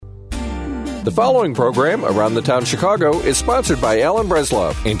The following program, Around the Town Chicago, is sponsored by Alan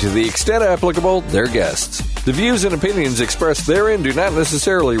Breslov, and to the extent applicable, their guests. The views and opinions expressed therein do not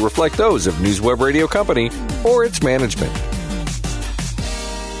necessarily reflect those of News Web Radio Company or its management.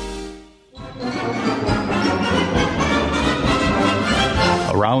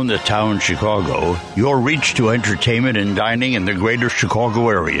 Around the Town Chicago, your reach to entertainment and dining in the greater Chicago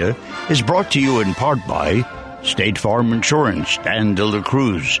area is brought to you in part by State Farm Insurance, Dan De La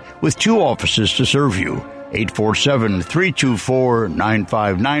Cruz, with 2 offices to serve you,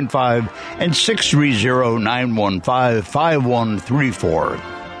 847-324-9595 and 630-915-5134.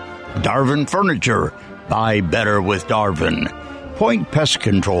 Darvin Furniture, buy better with Darvin. Point Pest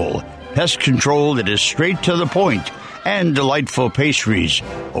Control that is straight to the point, and Delightful Pastries,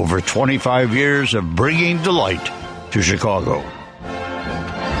 over 25 years of bringing delight to Chicago.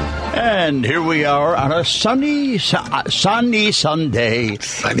 And here we are on a sunny Sunday. Sunny Sunday.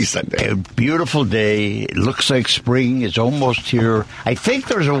 A beautiful day. It looks like spring is almost here. I think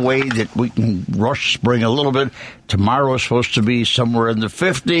there's a way that we can rush spring a little bit. Tomorrow is supposed to be somewhere in the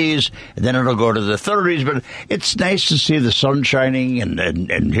 50s, and then it'll go to the 30s. But it's nice to see the sun shining,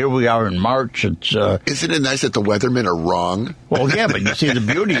 and here we are in March. It's Isn't it nice that the weathermen are wrong? Well, yeah, but you see, the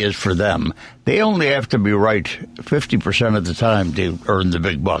beauty is for them, they only have to be right 50% of the time to earn the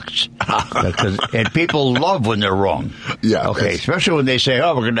big bucks. And people love when they're wrong. Yeah. Okay, especially when they say,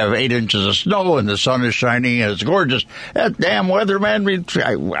 oh, we're going to have 8 inches of snow and the sun is shining and it's gorgeous. That damn weatherman,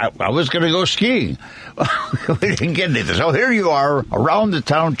 I was going to go skiing. We didn't get anything. So here you are, around the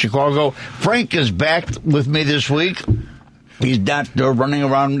town, Chicago. Frank is back with me this week. He's not running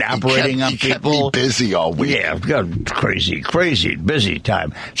around operating on people. Kept me busy all week. Yeah, crazy, busy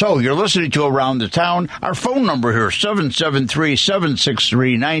time. So you're listening to Around the Town. Our phone number here is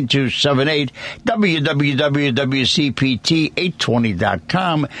 773-763-9278,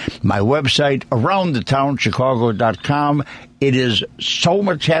 www.wcpt820.com. My website, aroundthetownchicago.com. It is so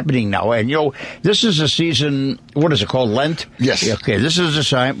much happening now. And, this is a season, what is it called, Lent? Yes. Okay, this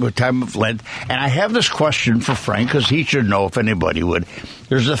is a time of Lent. And I have this question for Frank, because he should know if anybody would.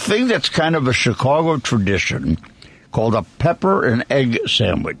 There's a thing that's kind of a Chicago tradition called a pepper and egg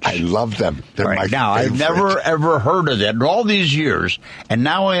sandwich. I love them. They're right. my Now, favorite. I've never, ever heard of that in all these years. And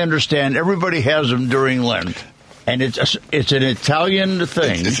now I understand everybody has them during Lent. And it's an Italian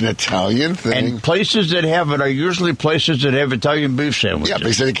thing. It's an Italian thing. And places that have it are usually places that have Italian beef sandwiches. Yeah,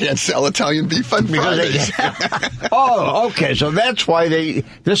 they say they can't sell Italian beef on Fridays. Oh, okay. So that's why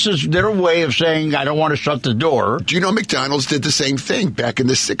this is their way of saying, I don't want to shut the door. Do you know McDonald's did the same thing? Back in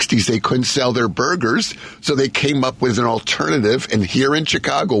the 60s, they couldn't sell their burgers, so they came up with an alternative. And here in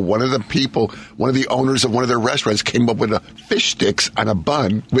Chicago, one of the owners of one of their restaurants came up with a fish sticks on a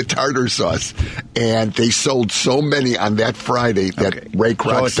bun with tartar sauce. And they sold so many on that Friday that Ray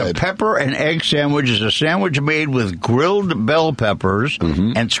Kroc said. So it's a pepper and egg sandwich. Is a sandwich made with grilled bell peppers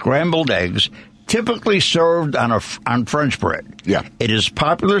and scrambled eggs, typically served on French bread. Yeah. It is a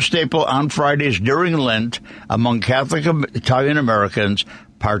popular staple on Fridays during Lent among Catholic Italian Americans,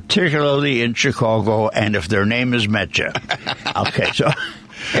 particularly in Chicago, and if their name is Metcha. Okay, so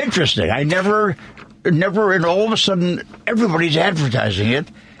interesting. I never, and all of a sudden, everybody's advertising it.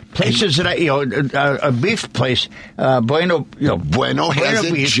 Places that a beef place, Bueno has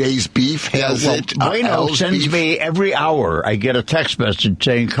it, Beef. Jay's Beef has it. Bueno sends beef. me every hour. I get a text message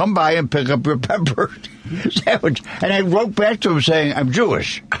saying, "Come by and pick up your pepper sandwich." And I wrote back to him saying, "I'm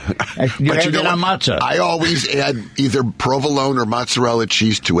Jewish." You have it on matzah. I always add either provolone or mozzarella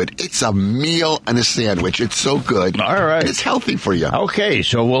cheese to it. It's a meal and a sandwich. It's so good. All right, and it's healthy for you. Okay,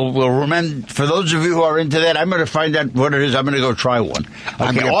 so we'll remember. For those of you who are into that, I'm going to find out what it is. I'm going to go try one.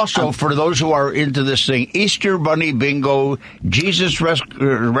 Okay. Also, for those who are into this thing, Easter Bunny Bingo, Jesus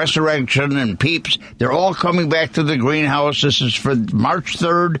Resurrection, and Peeps, they're all coming back to the greenhouse. This is for March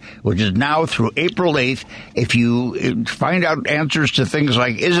 3rd, which is now through April 8th. If you find out answers to things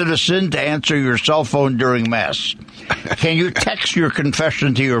like, is it a sin to answer your cell phone during Mass? Can you text your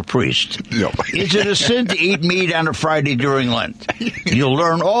confession to your priest? No. Is it a sin to eat meat on a Friday during Lent? You'll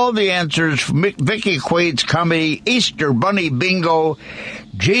learn all the answers from Vicky Quaid's comedy, Easter Bunny Bingo,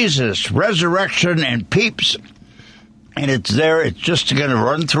 Jesus, Resurrection, and Peeps. And it's there. It's just going to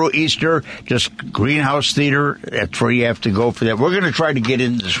run through Easter, just Greenhouse Theater. That's where you have to go for that. We're going to try to get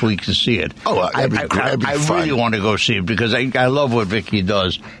in this week to see it. Oh, that'd be fun. Really want to go see it because I love what Vicky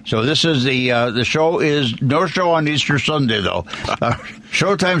does. So this is the show is no show on Easter Sunday, though.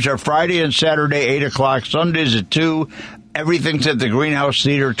 Showtimes are Friday and Saturday, 8 o'clock, Sundays at 2. Everything's at the Greenhouse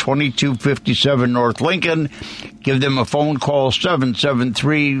Theater, 2257 North Lincoln. Give them a phone call,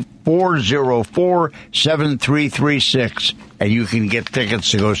 773-404-7336, and you can get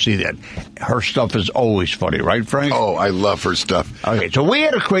tickets to go see that. Her stuff is always funny, right, Frank? Oh, I love her stuff. Okay, so we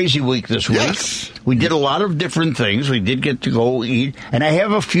had a crazy week this week. Yes. We did a lot of different things. We did get to go eat, and I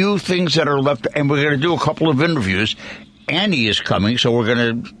have a few things that are left, and we're going to do a couple of interviews. Annie is coming, so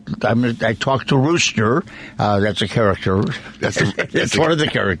I talked to Rooster. That's a character. It's one of the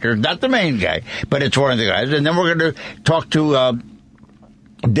characters, not the main guy, but it's one of the guys. And then we're going to talk to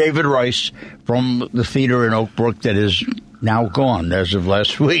David Rice from the theater in Oak Brook that is now gone as of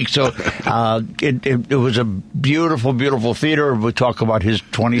last week. So it was a beautiful, beautiful theater. We talk about his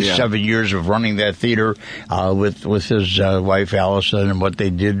 27 years of running that theater with his wife Allison and what they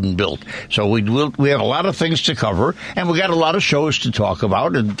did and built. So we have a lot of things to cover, and we got a lot of shows to talk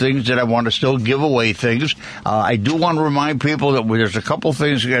about and things that I want to still give away things. I do want to remind people that there's a couple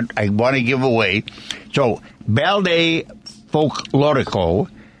things that I want to give away. So Ballet Folklorico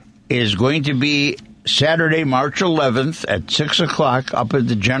is going to be Saturday, March 11th at 6 o'clock up at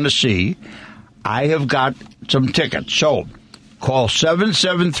the Genesee. I have got some tickets. So call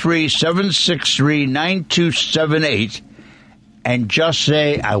 773-763-9278 and just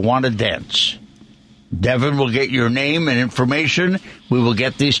say, I want to dance. Devin will get your name and information. We will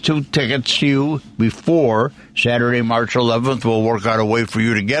get these 2 tickets to you before Saturday, March 11th. We'll work out a way for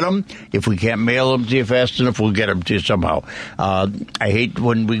you to get them. If we can't mail them to you fast enough, we'll get them to you somehow. I hate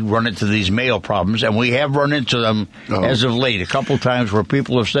when we run into these mail problems, and we have run into them as of late. A couple times where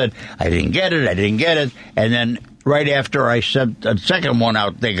people have said, I didn't get it, and then right after I sent a second one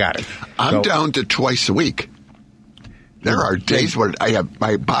out, they got it. I'm down to twice a week. There are days where I have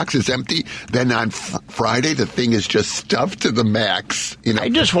my box is empty. Then on Friday, the thing is just stuffed to the max. You know, I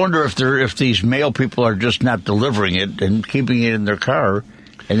just wonder if these mail people are just not delivering it and keeping it in their car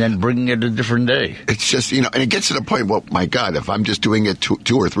and then bringing it a different day. It's just, and it gets to the point, well, my God, if I'm just doing it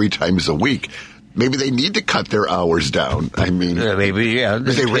 2 or 3 times a week, maybe they need to cut their hours down. I mean, maybe, yeah.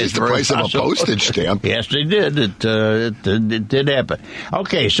 They raised the price of a postage stamp. Yes, they did. It did happen.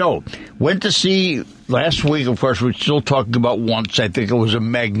 Okay, so went to see last week. Of course, we're still talking about Once. I think it was a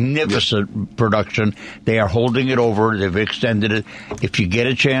magnificent production. They are holding it over. They've extended it. If you get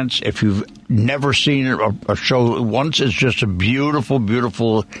a chance, if you've never seen a show, Once is just a beautiful,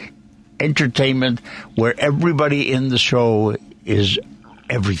 beautiful entertainment where everybody in the show is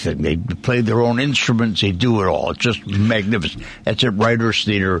everything. They play their own instruments. They do it all. It's just magnificent. That's at Writers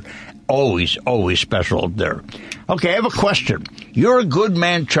Theater. Always, always special up there. Okay, I have a question. You're a good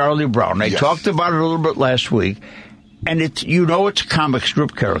man, Charlie Brown. I talked about it a little bit last week. And it's comic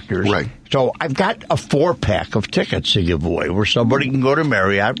strip characters. Right. So I've got a 4-pack of tickets to give away where somebody can go to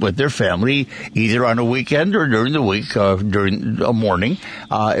Marriott with their family either on a weekend or during the week, during a morning.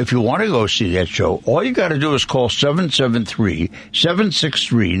 If you want to go see that show, all you got to do is call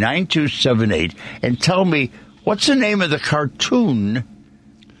 773-763-9278 and tell me what's the name of the cartoon,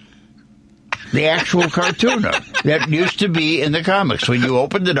 the actual cartoon that used to be in the comics. When you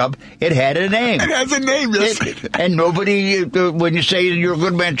opened it up, it had a name. It has a name, yes. And nobody, when you say you're a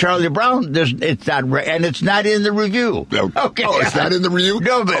good man, Charlie Brown, it's not, and it's not in the review. Okay. Oh, it's not in the review?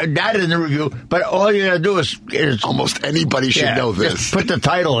 No, not in the review. But all you got to do is almost anybody should know this. Just put the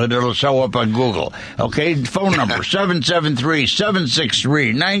title and it'll show up on Google. Okay, phone number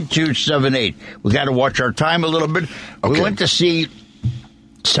 773-763-9278. We got to watch our time a little bit. Okay. We went to see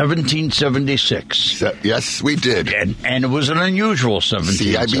 1776. Yes, we did. And it was an unusual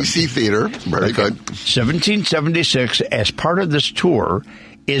 1776. CIBC Theater. Very good. 1776, as part of this tour,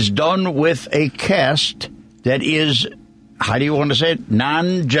 is done with a cast that is, how do you want to say it?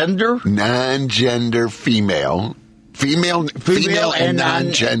 Non-gender? Non-gender female. Female and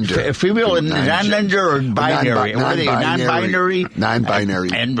non-gender. Female and non-gender or binary? Non-binary. Non-binary.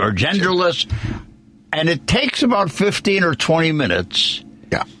 And or genderless. And it takes about 15 or 20 minutes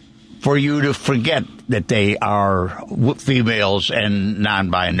for you to forget that they are females and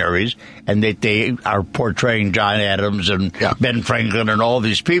non-binaries and that they are portraying John Adams and Ben Franklin and all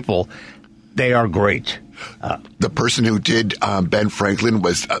these people. They are great. The person who did Ben Franklin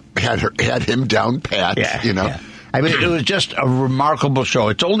had him down pat, Yeah. I mean, it was just a remarkable show.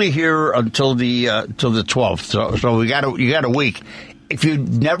 It's only here until the 12th, so you got a week. If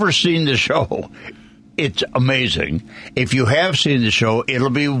you've never seen the show, it's amazing. If you have seen the show, it'll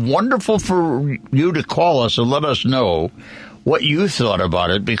be wonderful for you to call us and let us know what you thought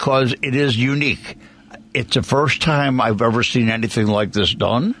about it, because it is unique. It's the first time I've ever seen anything like this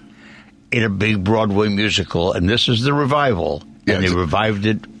done in a big Broadway musical, and this is the revival. And they revived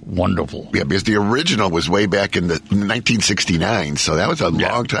it wonderful. Yeah, because the original was way back in 1969, so that was a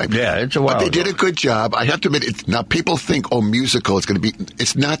long time. Yeah, it's a while. But they did a good job. I have to admit, now people think, musical, it's going to be,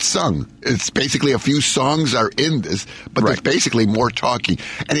 it's not sung. It's basically a few songs are in this, but there's basically more talking.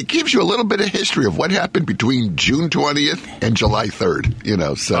 And it gives you a little bit of history of what happened between June 20th and July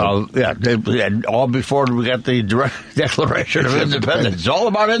 3rd, so. And all before we got the Declaration of Independence. It's all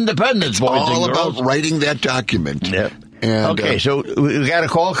about independence, boys and girls. All about writing that document. Yep. And, okay, so we got a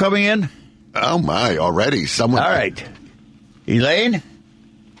call coming in? Oh, my, already. Someone. All right. Elaine? Yes,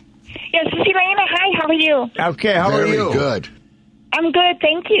 this is Elaine. Hi, how are you? Okay, how are you? Very good. I'm good,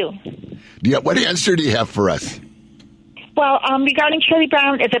 thank you. Yeah, what answer do you have for us? Well, regarding Shirley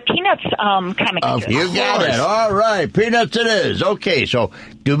Brown, the Peanuts comic. You got it. All right, Peanuts it is. Okay, so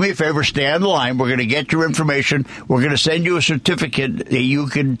do me a favor, stay on the line. We're going to get your information. We're going to send you a certificate that you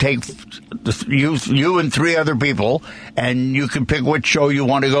can take, you and 3 other people, and you can pick which show you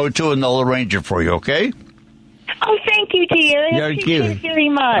want to go to, and they'll arrange it for you, okay? Oh, thank you, dear. I appreciate it very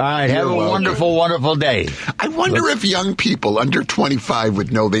much. All right, have a wonderful, wonderful day. I wonder if young people under 25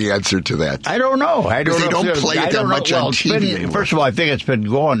 would know the answer to that. I don't know. They don't play it that much on TV anymore. First of all, I think it's been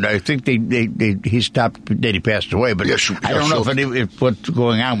going. I think he stopped. He passed away, but I don't know if what's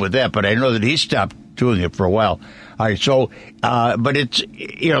going on with that. But I know that he stopped doing it for a while. All right, so, but it's,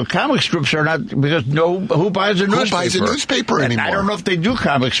 comic strips are not, because who buys a newspaper? Who buys a newspaper anymore? I don't know if they do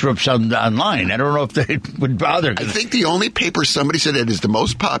comic strips online. I don't know if they would bother. I think the only paper somebody said that is the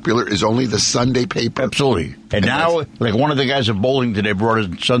most popular is only the Sunday paper. Absolutely. And now, like one of the guys at bowling today brought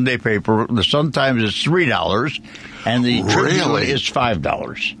his Sunday paper. The Sun Times is $3, and the Tribune is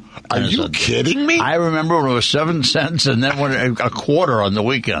 $5. Are you kidding me? I remember when it was 7 cents, and then when a quarter on the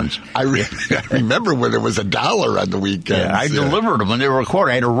weekends. I remember when it was $1 on the weekends. Yeah, I delivered them when they were a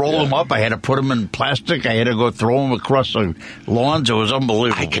quarter. I had to roll them up. I had to put them in plastic. I had to go throw them across the lawns. It was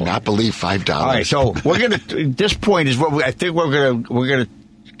unbelievable. I cannot believe $5. All right, so we're gonna. This point is what I think we're gonna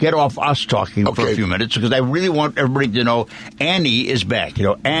get off us talking for a few minutes, because I really want everybody to know Annie is back.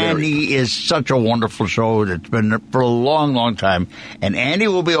 Annie is such a wonderful show that's been for a long, long time. And Annie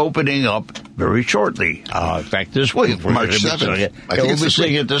will be opening up very shortly. In fact, this week. March 7th. We'll be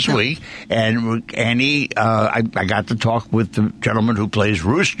seeing it this week. And Annie, I got to talk with the gentleman who plays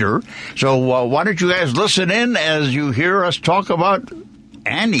Rooster. So why don't you guys listen in as you hear us talk about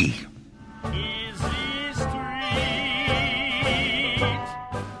Annie.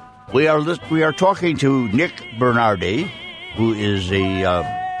 We are talking to Nick Bernardi, who is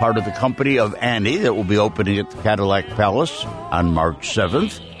a part of the company of Annie that will be opening at the Cadillac Palace on March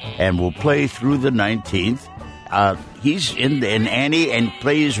 7th and will play through the 19th. He's in Annie and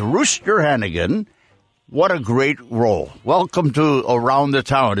plays Rooster Hannigan. What a great role. Welcome to Around the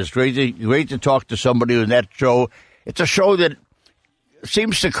Town. It's great to talk to somebody in that show. It's a show that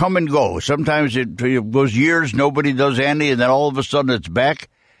seems to come and go. Sometimes it goes years, nobody does Annie, and then all of a sudden it's back.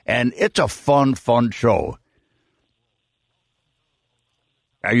 And it's a fun show.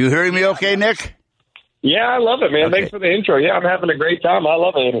 Are you hearing me okay, Nick? Yeah, I love it, man. Okay. Thanks for the intro. Yeah, I'm having a great time. I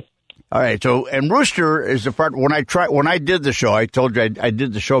love it. All right, so, and Rooster is the part, when I did the show, I told you I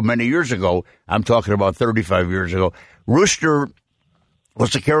did the show many years ago. I'm talking about 35 years ago. Rooster was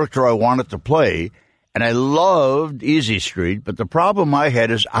the character I wanted to play, and I loved Easy Street, but the problem I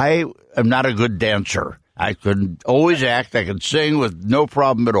had is I am not a good dancer. I could always act. I could sing with no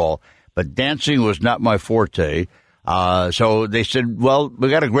problem at all. But dancing was not my forte. So they said, well, we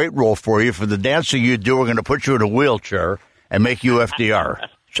got a great role for you. For the dancing you do, we're going to put you in a wheelchair and make you FDR.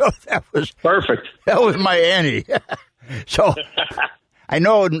 So that was perfect. That was my Annie. So I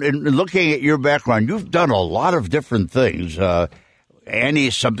know in looking at your background, you've done a lot of different things. Annie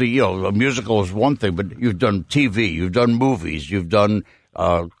is something, a musical is one thing, but you've done TV, you've done movies, you've done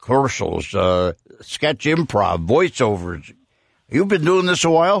commercials, sketch improv, voiceovers. You've been doing this a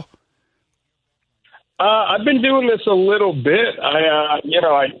while? I've been doing this a little bit. I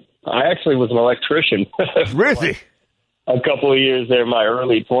actually was an electrician. Really? A couple of years there in my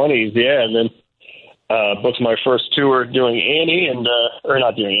early 20s, yeah, and then booked my first tour doing Annie,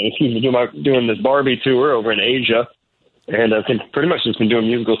 doing this Barbie tour over in Asia, and I've pretty much just been doing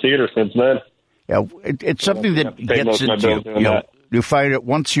musical theater since then. Yeah, it's something that gets into you. You find it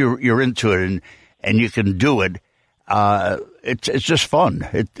once you're into it and you can do it. It's just fun.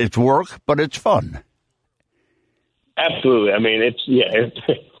 It's work, but it's fun. Absolutely. I mean,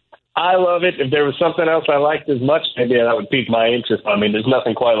 I love it. If there was something else I liked as much, maybe that would pique my interest. I mean, there's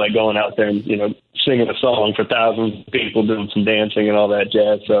nothing quite like going out there and, singing a song for thousands of people, doing some dancing and all that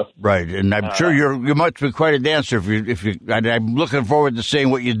jazz. So right, and I'm sure you must be quite a dancer. I'm looking forward to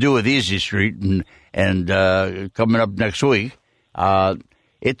seeing what you do with Easy Street and coming up next week.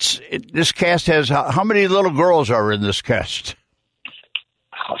 This cast has how many little girls are in this cast?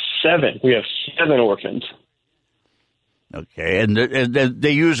 7. We have 7 orphans. Okay, and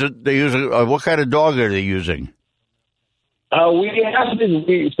they use it. What kind of dog are they using? We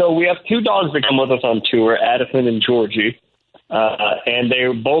have 2 dogs that come with us on tour, Addison and Georgie, and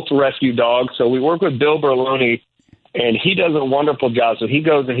they're both rescue dogs. So we work with Bill Berloni, and he does a wonderful job. So he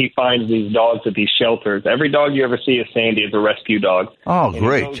goes and he finds these dogs at these shelters. Every dog you ever see is Sandy is a rescue dog. Oh,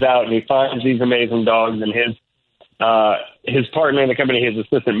 great! And he goes out and he finds these amazing dogs, and his partner in the company, his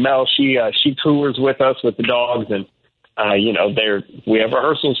assistant Mel, she tours with us with the dogs, and we have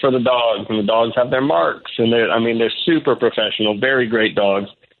rehearsals for the dogs, and the dogs have their marks, and they're super professional, very great dogs,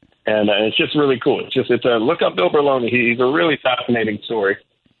 and it's just really cool. It's a look up Bill Berloni. He's a really fascinating story.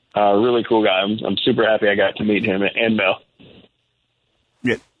 Really cool guy. I'm super happy I got to meet him and Mel.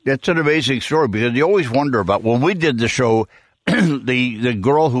 Yeah, that's an amazing story because you always wonder about when we did the show. the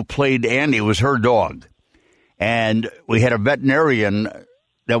girl who played Annie was her dog, and we had a veterinarian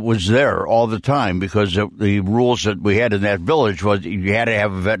that was there all the time because the rules that we had in that village was you had to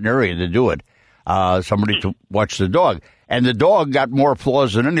have a veterinarian to do it, somebody to watch the dog. And the dog got more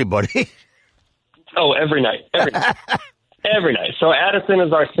applause than anybody. Oh, every night. Every night. So Addison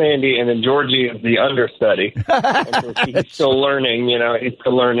is our Sandy, and then Georgie is the understudy. And so he's still learning, he's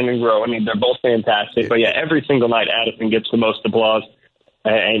still learning and growing. They're both fantastic. But, yeah, every single night Addison gets the most applause.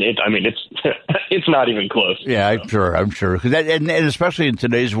 And it's not even close. Yeah, I'm sure. And especially in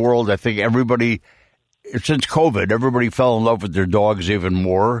today's world, I think everybody, since COVID, everybody fell in love with their dogs even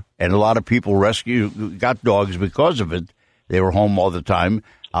more. And a lot of people got dogs because of it. They were home all the time.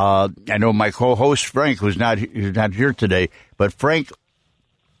 I know my co-host, Frank, who's not here today, but Frank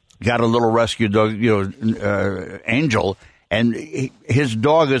got a little rescue dog, Angel. And his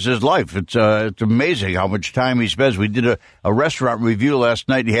dog is his life. It's amazing how much time he spends. We did a restaurant review last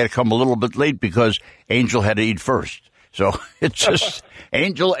night. He had to come a little bit late because Angel had to eat first. So it's just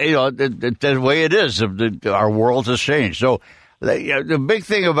Angel, the way it is. Our world has changed. So the big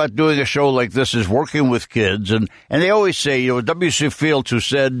thing about doing a show like this is working with kids. And they always say, W.C. Fields, who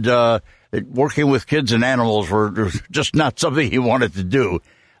said that working with kids and animals were just not something he wanted to do.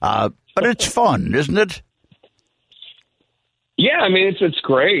 But it's fun, isn't it? Yeah, it's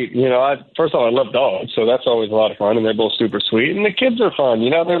great. First of all, I love dogs, so that's always a lot of fun, and they're both super sweet. And the kids are fun.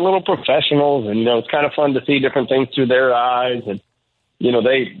 They're little professionals, and, it's kind of fun to see different things through their eyes. And,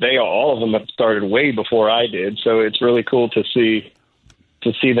 they all of them have started way before I did, so it's really cool to see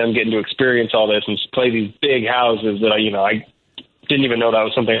them getting to experience all this and play these big houses that I didn't even know that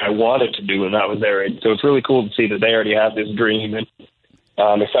was something I wanted to do when I was their age. So it's really cool to see that they already have this dream, and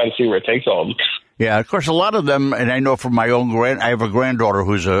I'm excited to see where it takes all of them. Yeah, of course, a lot of them, and I know from my own I have a granddaughter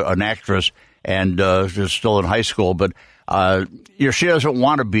who's an actress and is still in high school, but she doesn't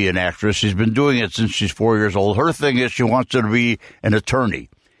want to be an actress. She's been doing it since she's 4 years old. Her thing is she wants to be an attorney.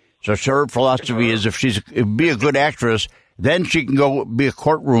 So her philosophy is if be a good actress, then she can go be a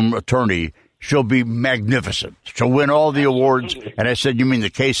courtroom attorney. She'll be magnificent. She'll win all the awards. And I said, you mean the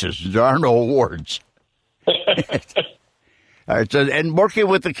cases? There are no awards. All right, so, and working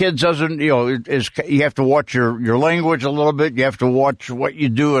with the kids doesn't, you have to watch your language a little bit. You have to watch what you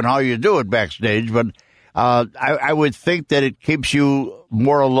do and how you do it backstage. But I would think that it keeps you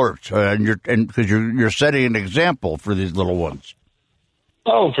more alert, and because you're setting an example for these little ones.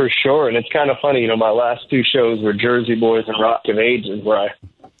 Oh, for sure, and it's kind of funny. My last 2 shows were Jersey Boys and Rock of Ages, where I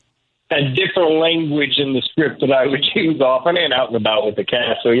had different language in the script that I would use often and out and about with the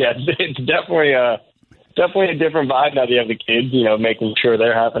cast. So yeah, it's definitely a different vibe now that you have the kids, making sure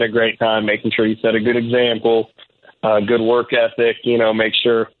they're having a great time, making sure you set a good example, good work ethic, make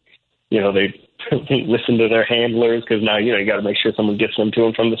sure, they listen to their handlers because now, you got to make sure someone gets them to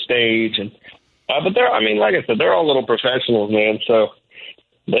them from the stage. And but like I said, they're all little professionals, man. So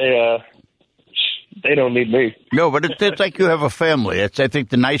they don't need me. No, but it's like you have a family. I think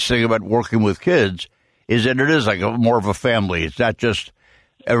the nice thing about working with kids is that it is like more of a family. It's not just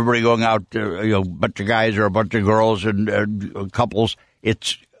everybody going out, a bunch of guys or a bunch of girls and couples.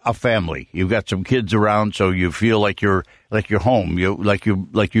 It's a family. You've got some kids around, so you feel like you're home.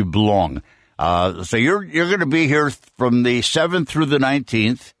 You belong. So you're going to be here from the 7th through the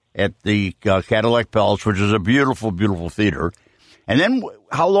 19th at the Cadillac Palace, which is a beautiful, beautiful theater. And then,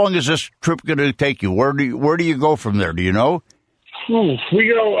 how long is this trip going to take you? Where do you go from there? Do you know? We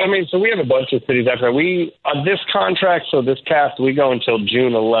go. So we have a bunch of cities after we on this contract. So this cast, we go until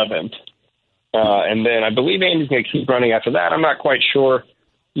June 11th, and then I believe Andy's going to keep running after that. I'm not quite sure,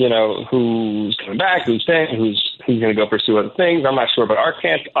 who's coming back, who's staying, who's going to go pursue other things. I'm not sure, but our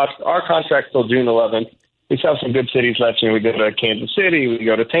contract's till June 11th, we saw some good cities last year. We go to Kansas City, we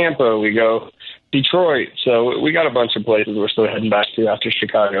go to Tampa, we go Detroit. So we got a bunch of places we're still heading back to after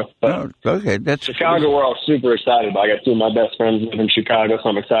Chicago. But okay, that's Chicago. We're all super excited about. I got two of my best friends live in Chicago, so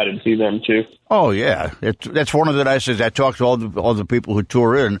I'm excited to see them too. Oh yeah, that's one of the nicest. I talk to all the people who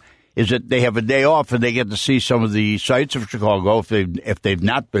tour in. Is that they have a day off and they get to see some of the sights of Chicago if they've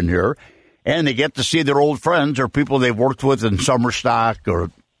not been here, and they get to see their old friends or people they've worked with in summer stock or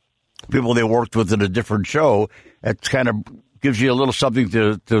people they worked with in a different show. It kind of gives you a little something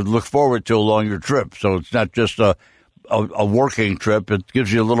to look forward to along your trip. So it's not just a working trip. It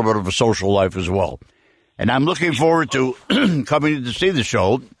gives you a little bit of a social life as well. And I'm looking forward to coming to see the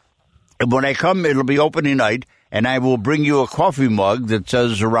show. And when I come, it'll be opening night, and I will bring you a coffee mug that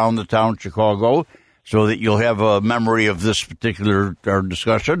says Around the Town Chicago so that you'll have a memory of this particular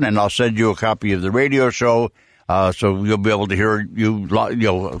discussion, and I'll send you a copy of the radio show so you'll be able to hear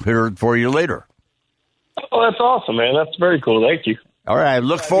it for you later. Oh, that's awesome, man. That's very cool. Thank you. All right. I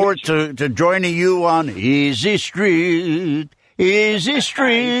look forward to joining you on Easy Street. Easy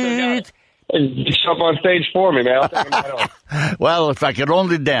Street. You jump on stage for me, man. I'll take it on. Well, if I could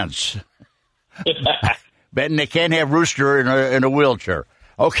only dance. But they can't have Rooster in a wheelchair.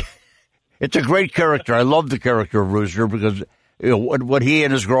 Okay. It's a great character. I love the character of Rooster because what he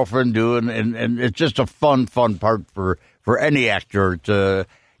and his girlfriend do, and it's just a fun part for any actor.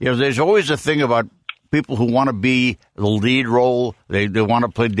 There's always a thing about people who want to be the lead role. They want to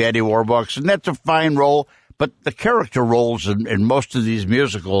play Daddy Warbucks, and that's a fine role. But the character roles in most of these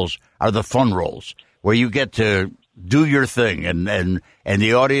musicals are the fun roles, where you get to do your thing, and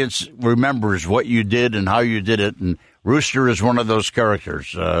the audience remembers what you did and how you did it. And Rooster is one of those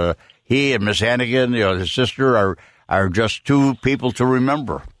characters. He and Miss Hannigan, his sister, are just two people to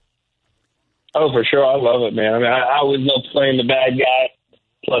remember. Oh, for sure. I love it, man. I mean, I always love playing the bad guy.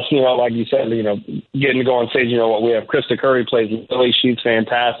 Plus, like you said, getting to go on stage, what we have. Krista Curry plays Lily. She's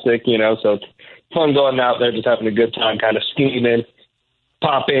fantastic, so it's fun going out there, just having a good time, kind of scheming,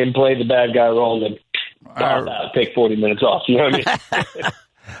 pop in, play the bad guy role, and then take 40 minutes off. You know what I mean?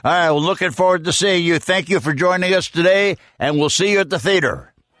 All right. Well, looking forward to seeing you. Thank you for joining us today, and we'll see you at the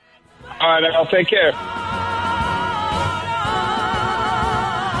theater. All right. I'll take care.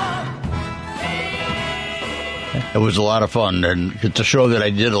 It was a lot of fun, and it's a show that I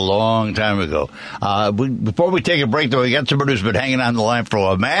did a long time ago. Before we take a break, though, we got somebody who's been hanging on the line for a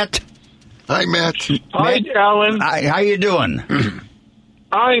while. Matt? Hi, Matt. Hi, Alan. Hi, how you doing?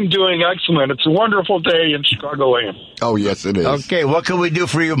 I'm doing excellent. It's a wonderful day in Chicagoland. Oh, yes, it is. Okay, what can we do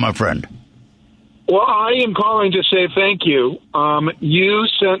for you, my friend? Well, I am calling to say thank you. You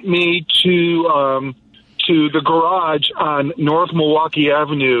sent me to the garage on North Milwaukee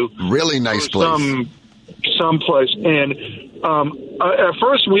Avenue. Really nice place. Someplace. And at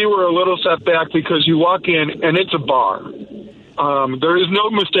first we were a little set back because you walk in and it's a bar. There is no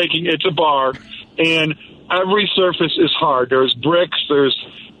mistaking it's a bar. And every surface is hard. There's bricks, there's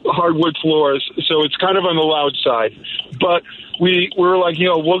hardwood floors, so it's kind of on the loud side. But we were like,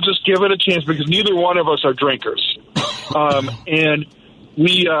 we'll just give it a chance because neither one of us are drinkers. And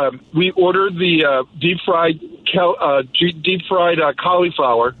we ordered the deep fried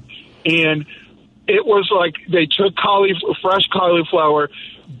cauliflower, and it was like they took fresh cauliflower,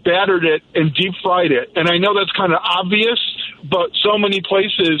 battered it, and deep fried it. And I know that's kind of obvious, but so many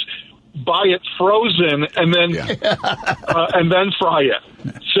places buy it frozen and then fry it.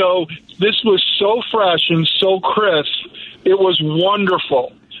 So this was so fresh and so crisp. It was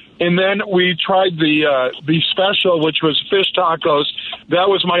wonderful. And then we tried the special, which was fish tacos. That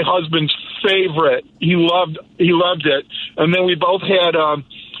was my husband's favorite. He loved it. And then we both had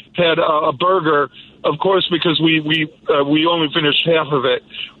a burger, of course, because we only finished half of it.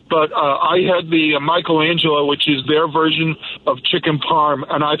 But I had the Michelangelo, which is their version of chicken parm,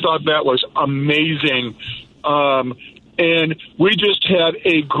 and I thought that was amazing. And we just had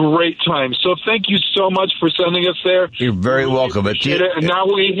a great time. So thank you so much for sending us there. You're very welcome. And now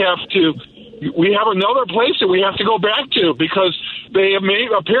we have another place that we have to go back to because they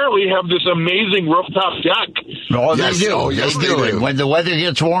apparently have this amazing rooftop deck. Oh, they do. Oh, yes, they do. When the weather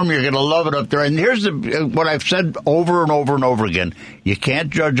gets warm, you're going to love it up there. And here's what I've said over and over and over again. You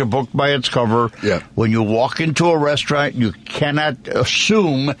can't judge a book by its cover. Yeah. When you walk into a restaurant, you cannot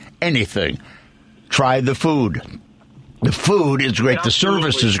assume anything. Try the food. The food is great. Absolutely. The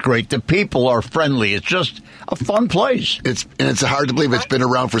service is great. The people are friendly. It's just a fun place. It's hard to believe it's been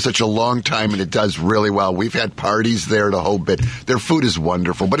around for such a long time, and it does really well. We've had parties there the whole bit. Their food is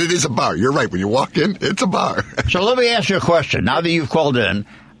wonderful, but it is a bar. You're right. When you walk in, it's a bar. So let me ask you a question. Now that you've called in,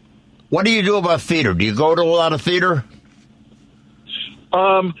 what do you do about theater? Do you go to a lot of theater?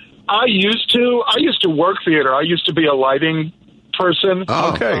 I used to work theater. I used to be a lighting person.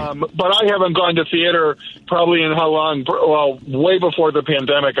 Oh, okay. But I haven't gone to theater probably in how long? Well, way before the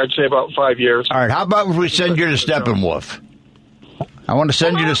pandemic. I'd say about 5 years. All right, how about if we send you to Steppenwolf? I want to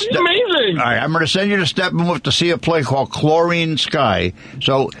send you to amazing. All right, I'm going to send you to Steppenwolf to see a play called Chlorine Sky.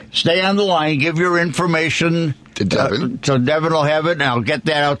 So stay on the line, give your information to Devin. So Devin will have it, and I'll get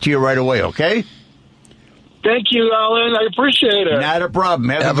that out to you right away, okay? Thank you, Alan. I appreciate it. Not a problem.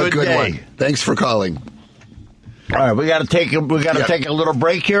 Have a good day. one. Thanks for calling. All right, we got to take a little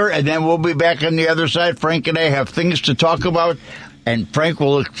break here, and then we'll be back on the other side. Frank and I have things to talk about, and Frank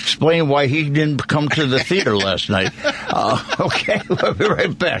will explain why he didn't come to the theater last night. Okay, we'll be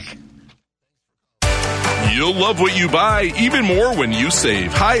right back. You'll love what you buy, even more when you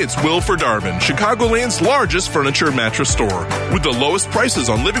save. Hi, it's Will for Darvin, Chicagoland's largest furniture mattress store, with the lowest prices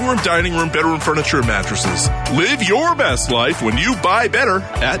on living room, dining room, bedroom furniture and mattresses. Live your best life when you buy better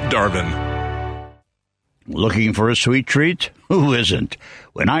at Darvin. Looking for a sweet treat? Who isn't?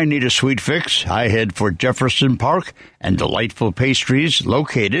 When I need a sweet fix, I head for Jefferson Park and Delightful Pastries,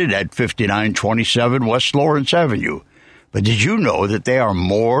 located at 5927 West Lawrence Avenue. But did you know that they are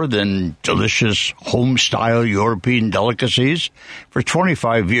more than delicious home-style European delicacies? For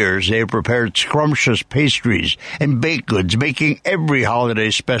 25 years, they have prepared scrumptious pastries and baked goods, making every holiday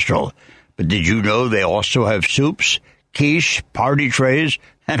special. But did you know they also have soups, quiche, party trays,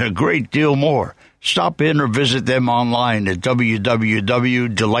 and a great deal more? Stop in or visit them online at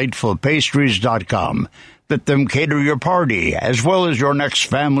www.delightfulpastries.com. Let them cater your party as well as your next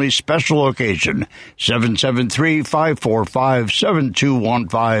family special occasion.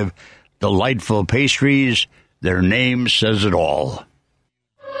 773-545-7215. Delightful Pastries. Their name says it all.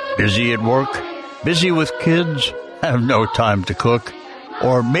 Busy at work? Busy with kids? Have no time to cook?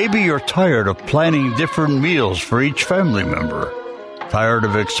 Or maybe you're tired of planning different meals for each family member. Tired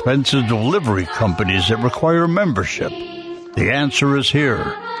of expensive delivery companies that require membership? The answer is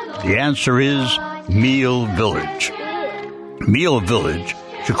here. The answer is Meal Village. Meal Village,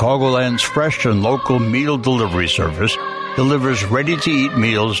 Chicagoland's fresh and local meal delivery service, delivers ready-to-eat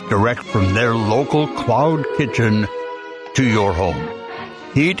meals direct from their local cloud kitchen to your home.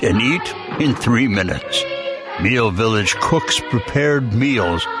 Heat and eat in 3 minutes. Meal Village cooks prepared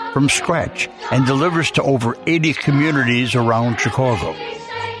meals from scratch and delivers to over 80 communities around Chicago.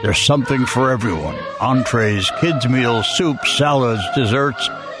 There's something for everyone. Entrees, kids' meals, soups, salads, desserts,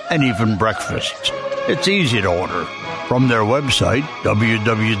 and even breakfasts. It's easy to order from their website,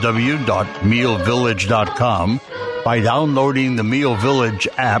 www.mealvillage.com, by downloading the Meal Village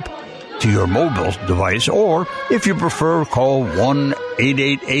app to your mobile device, or if you prefer, call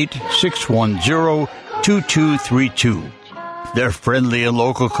 1-888-610-2232. Their friendly and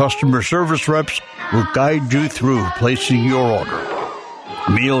local customer service reps will guide you through placing your order.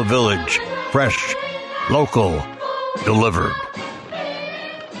 Meal Village, fresh, local, delivered.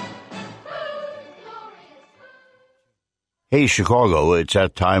 Hey, Chicago, it's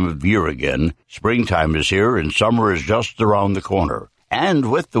that time of year again. Springtime is here and summer is just around the corner. And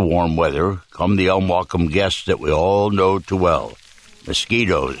with the warm weather come the unwelcome guests that we all know too well.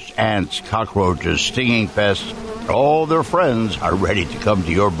 Mosquitoes, ants, cockroaches, stinging pests, all their friends are ready to come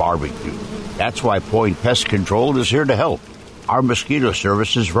to your barbecue. That's why Point Pest Control is here to help. Our mosquito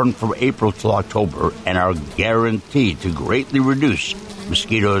services run from April till October and are guaranteed to greatly reduce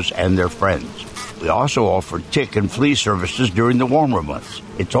mosquitoes and their friends. We also offer tick and flea services during the warmer months.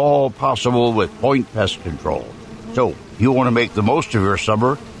 It's all possible with Point Pest Control. So, if you want to make the most of your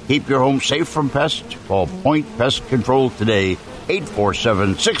summer, keep your home safe from pests, call Point Pest Control today,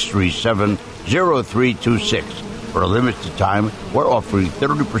 847-637-0326. For a limited time, we're offering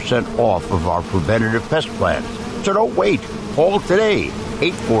 30% off of our preventative pest plans. So don't wait. Call today,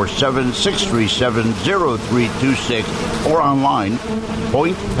 847-637-0326, or online,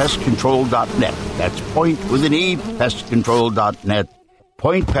 pointpestcontrol.net. That's point with an E, pestcontrol.net.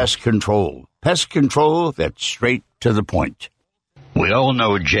 Point Pest Control. Pest control that's straight to the point. We all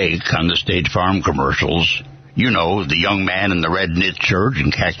know Jake on the State Farm commercials. You know, the young man in the red knit shirt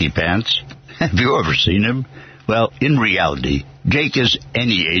and khaki pants. Have you ever seen him? Well, in reality, Jake is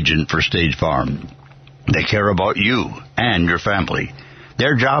any agent for State Farm. They care about you and your family.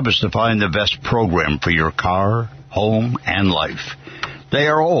 Their job is to find the best program for your car, home, and life. They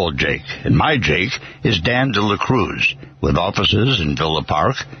are all Jake, and my Jake is Dan De La Cruz, with offices in Villa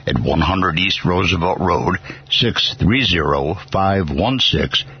Park at 100 East Roosevelt Road,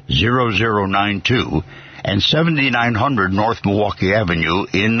 630-516-0092, and 7900 North Milwaukee Avenue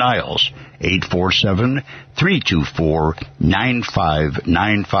in Niles,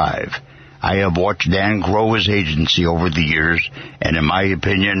 847-324-9595. I have watched Dan grow his agency over the years, and in my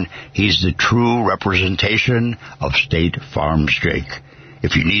opinion, he's the true representation of State Farm's Jake.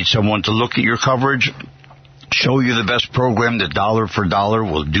 If you need someone to look at your coverage, show you the best program that dollar for dollar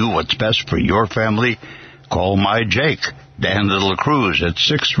will do what's best for your family, call my Jake, Dan de la Cruz, at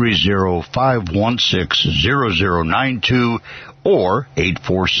 630-516-0092 or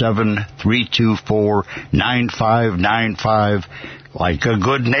 847-324-9595. Like a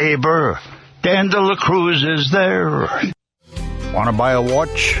good neighbor, Dan de la Cruz is there. Want to buy a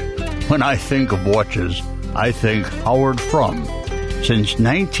watch? When I think of watches, I think Howard Fromm. Since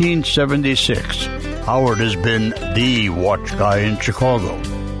 1976, Howard has been the watch guy in Chicago.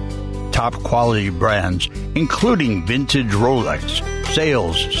 Top quality brands, including vintage Rolex,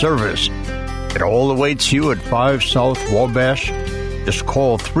 sales, service. It all awaits you at 5 South Wabash. Just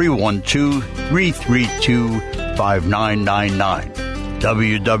call 312-332-5999.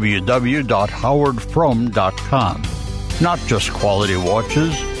 www.howardfrom.com. Not just quality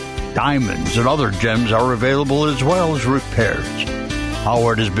watches, diamonds and other gems are available as well as repairs.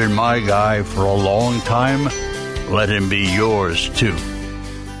 Howard has been my guy for a long time. Let him be yours, too.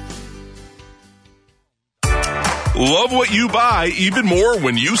 Love what you buy even more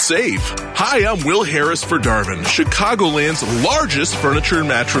when you save. Hi, I'm Will Harris for Darvin, Chicagoland's largest furniture and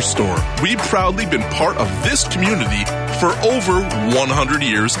mattress store. We've proudly been part of this community for over 100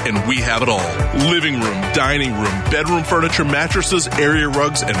 years, and we have it all. Living room, dining room, bedroom furniture, mattresses, area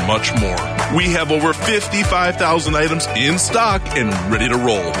rugs, and much more. We have over 55,000 items in stock and ready to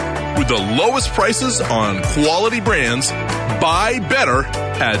roll. With the lowest prices on quality brands, buy better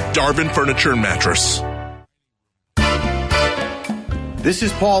at Darvin Furniture and Mattress. This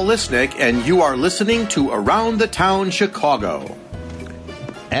is Paul Lisnick, and you are listening to Around the Town Chicago.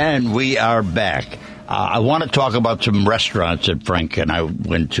 And we are back. I want to talk about some restaurants that Frank and I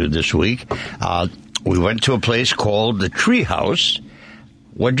went to this week. We went to a place called the Treehouse.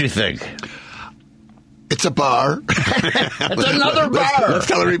 What'd you think? It's a bar. It's another bar. Let's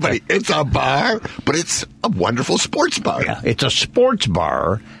tell everybody, it's a bar, but it's a wonderful sports bar. Yeah, it's a sports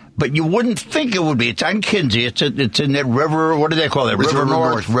bar. But you wouldn't think it would be. It's on Kinsey. It's in that river. What do they call it? River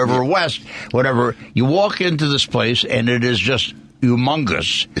North, River West, whatever. You walk into this place, and it is just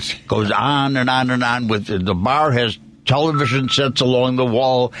humongous. It goes on and on and on. With the bar has television sets along the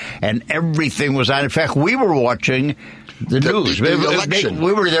wall, and everything was on. In fact, we were watching the news. The election.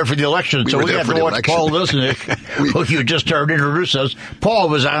 We were there for the election, so we had to watch Paul Lisnick, who you just heard introduce us. Paul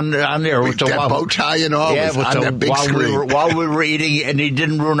was on there with that bow tie and all. Yeah, was on that big screen. while we were eating, and he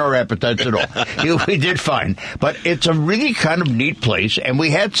didn't ruin our appetites at all. We did fine. But it's a really kind of neat place, and we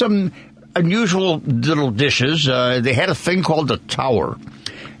had some unusual little dishes. They had a thing called the Tower.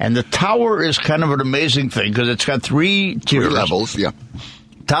 And the Tower is kind of an amazing thing because it's got three tiers. 3 levels, yeah.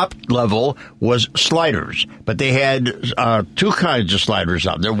 Top level was sliders, but they had 2 kinds of sliders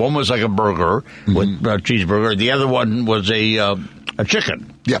out there. One was like a burger with a cheeseburger. The other one was a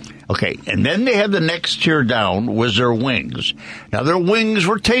chicken. Yep. Okay, and then they had the next tier down was their wings. Now, their wings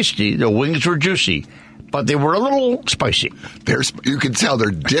were tasty. Their wings were juicy, but they were a little spicy. You can tell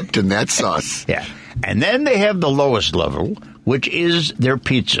they're dipped in that sauce. Yeah. And then they have the lowest level, which is their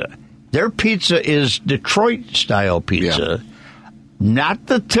pizza. Their pizza is Detroit-style pizza. Yeah. Not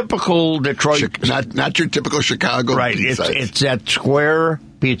the typical Detroit. Not your typical Chicago pizza. Right. It's that square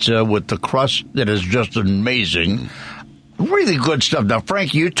pizza with the crust that is just amazing. Really good stuff. Now,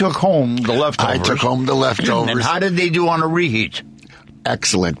 Frank, you took home the leftovers. I took home the leftovers. And how did they do on a reheat?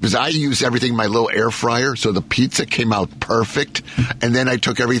 Excellent, because I use everything in my little air fryer, so the pizza came out perfect. And then I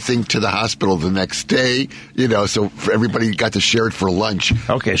took everything to the hospital the next day, so everybody got to share it for lunch.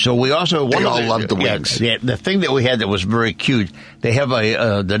 Okay, so we also... They all loved the wings. Yeah, the thing that we had that was very cute, they have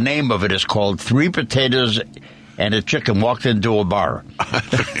the name of it is called 3 Potatoes and a Chicken Walked Into a Bar.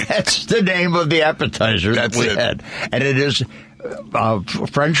 That's the name of the appetizer that we had. And it is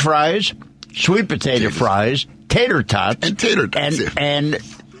French fries, sweet potato fries, tater tots, and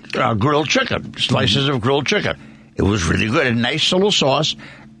grilled chicken, slices of grilled chicken. It was really good. A nice little sauce,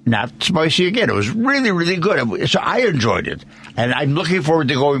 not spicy again. It was really, really good. So I enjoyed it. And I'm looking forward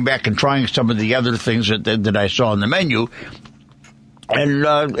to going back and trying some of the other things that I saw on the menu. And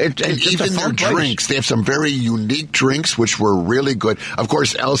it's even their drinks. They have some very unique drinks, which were really good. Of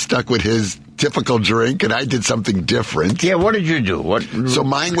course, Al stuck with his typical drink, and I did something different. Yeah, what did you do? So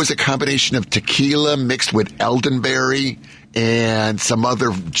mine was a combination of tequila mixed with elderberry and some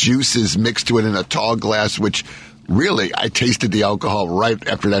other juices mixed to it in a tall glass, which really, I tasted the alcohol right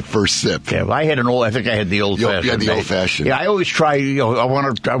after that first sip. Yeah, I think I had the old fashioned. Yeah, the old fashioned. Yeah, I always try. I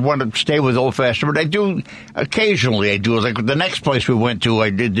want to stay with old fashioned, but I do occasionally. I do like the next place we went to. I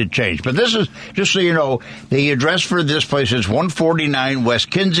did change, but this is just so you know. The address for this place is 149 West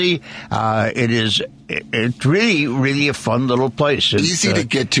Kinsey. It's really, really a fun little place. It's easy to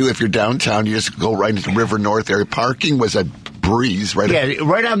get to if you're downtown. You just go right into River North area. Parking was a breeze, right? Yeah,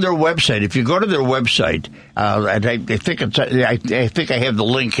 right on their website. If you go to their website, and I think I have the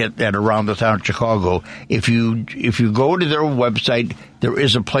link at Around the Town Chicago. If you go to their website, there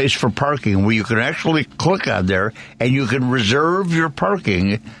is a place for parking where you can actually click on there and you can reserve your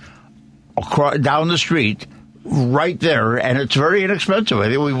parking down the street. Right there, and it's very inexpensive. I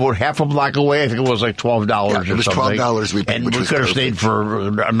think we were half a block away. I think it was like $12 or something. It was $12 we paid, and which we was could have perfect. stayed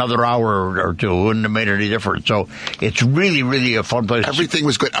for another hour or two. It wouldn't have made any difference. So it's really, really a fun place. Everything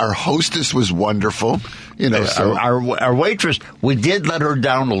was good. Our hostess was wonderful. So our waitress, we did let her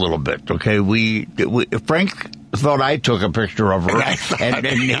down a little bit. Okay, we Frank thought I took a picture of her, and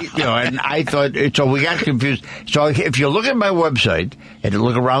I thought so. We got confused. So if you look at my website and you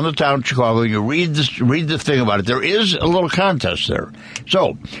look Around the Town Chicago, you read the thing about it. There is a little contest there.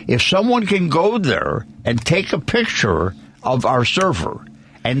 So if someone can go there and take a picture of our server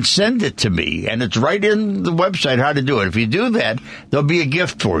and send it to me, and it's right in the website how to do it. If you do that, there'll be a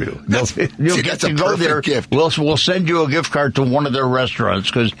gift for you. You'll get to go there. Gift. We'll send you a gift card to one of their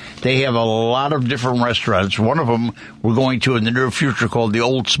restaurants because they have a lot of different restaurants. One of them we're going to in the near future called the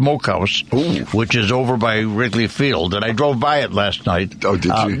Old Smokehouse, which is over by Wrigley Field, and I drove by it last night. Oh,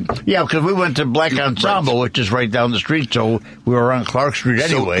 did you? Yeah, because we went to Black Ensemble, which is right down the street, so we were on Clark Street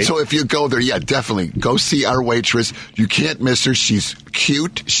anyway. So if you go there, yeah, definitely go see our waitress. You can't miss her. She's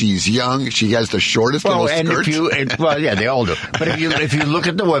cute. She's young. She has the shortest little skirts. Yeah, they all do. But if you look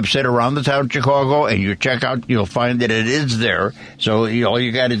at the website Around the Town Chicago and you check out, you'll find that it is there. So all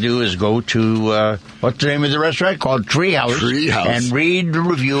you got to do is go to what's the name of the restaurant called Treehouse, and read the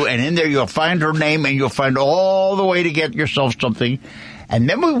review. And in there you'll find her name, and you'll find all the way to get yourself something. And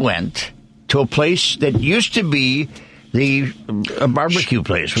then we went to a place that used to be the barbecue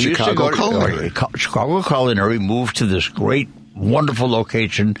place. We Chicago Culinary. Chicago Culinary moved to this great, wonderful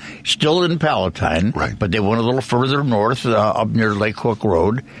location, still in Palatine, right? But they went a little further north, up near Lake Hook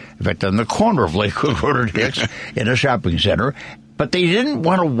Road. In fact, on the corner of Lake Hook Road and Hicks, in a shopping center. But they didn't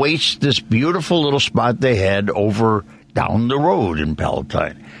want to waste this beautiful little spot they had over down the road in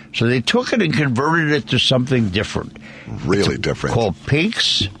Palatine. So they took it and converted it to something different. Really different. Called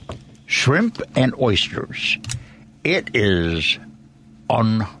Pink's Shrimp and Oysters. It is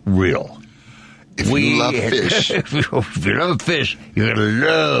unreal. If you love fish. If you love fish, you're going to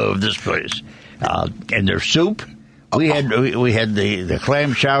love this place. And their soup, we had the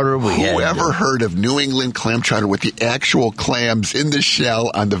clam chowder. Whoever heard of New England clam chowder with the actual clams in the shell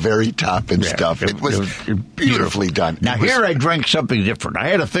on the very top and stuff? It was beautifully done. Now, here I drank something different. I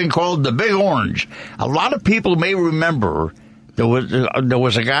had a thing called the Big Orange. A lot of people may remember there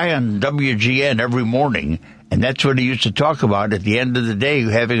was a guy on WGN every morning, and that's what he used to talk about at the end of the day,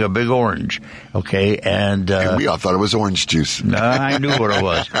 having a big orange. Okay, and we all thought it was orange juice. No, I knew what it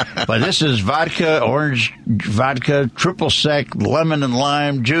was. But this is orange vodka, triple sec, lemon and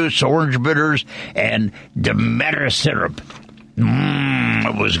lime juice, orange bitters, and Demeter syrup.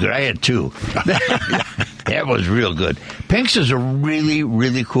 It was good. I had two. That was real good. Pink's is a really,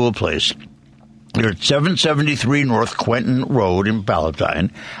 really cool place. They're at 773 North Quentin Road in Palatine.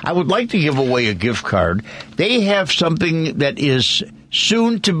 I would like to give away a gift card. They have something that is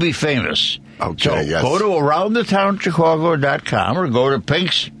soon to be famous. Okay, so yes. Go to AroundTheTownChicago.com or go to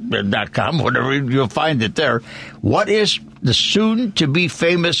Pinks.com, whatever, you'll find it there. What is the soon to be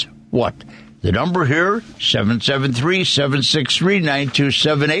famous what? The number here,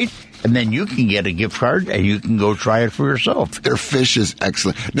 773-763-9278. And then you can get a gift card and you can go try it for yourself. Their fish is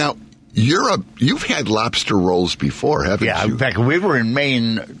excellent. Now, you've had lobster rolls before, haven't you? Yeah, in fact, we were in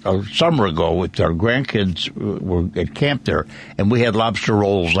Maine a summer ago with our grandkids. Were at camp there, and we had lobster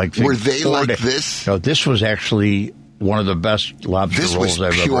rolls like. Were they like this? No, this was actually one of the best lobster rolls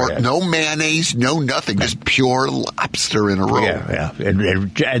I've ever had. No mayonnaise, no nothing, just pure lobster in a roll. Yeah,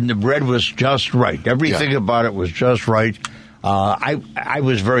 and the bread was just right. Everything about it was just right. I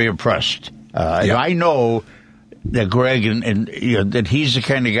was very impressed. I know that Greg and that he's the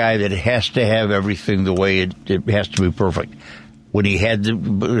kind of guy that has to have everything the way it has to be perfect. When he had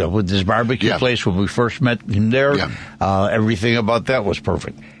with his barbecue place when we first met him there, everything about that was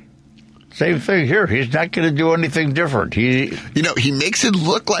perfect. Same thing here. He's not going to do anything different. He makes it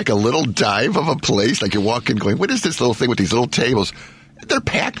look like a little dive of a place. Like you walk in going, what is this little thing with these little tables? they're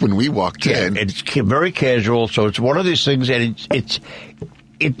packed when we walked in. It's very casual, so it's one of these things, and it's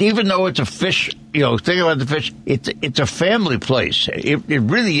even though it's a fish, think about the fish, it's a family place. It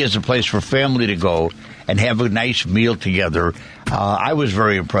really is a place for family to go and have a nice meal together. I was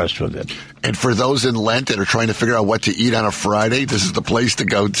very impressed with it. And for those in Lent that are trying to figure out what to eat on a Friday, this is the place to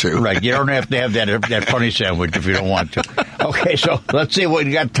go to. Right, you don't have to have that funny sandwich if you don't want to. Okay, so let's see.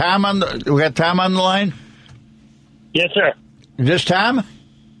 We got Tom on the line. Yes, sir. Is this Tom?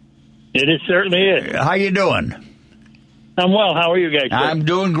 It certainly is. How you doing? I'm well. How are you guys? I'm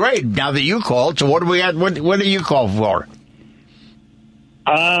doing great. Now that you called, so what do we got? What do you call for?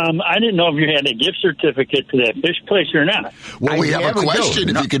 I didn't know if you had a gift certificate to that fish place or not. Well, we have a question.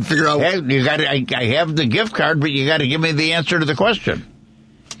 If you can figure out, hey, I have the gift card, but you got to give me the answer to the question.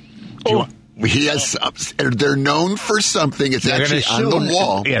 He has. They're known for something. It's actually on the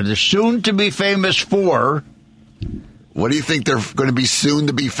wall. Yeah, they're soon to be famous for. What do you think they're going to be soon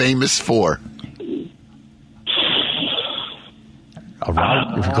to be famous for?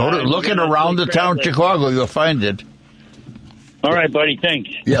 Look at around the town Chicago, you'll find it. All right, buddy. Thanks.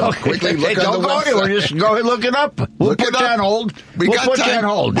 Yeah, quickly look on the website. Just go ahead, look it up. We'll put you on hold. We'll put you on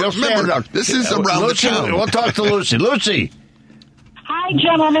hold. Remember, this is around Lucy, the town. We'll talk to Lucy. Lucy. Hi,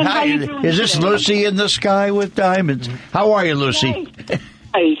 gentlemen. How you doing? Is this Lucy in the sky with diamonds? How are you, Lucy?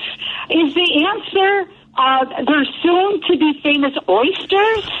 Nice. Is the answer they're soon to be famous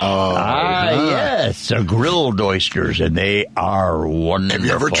oysters? Yes. They're grilled oysters, and they are wonderful. Have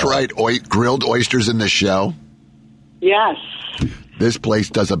you ever tried grilled oysters in the shell? Yes. This place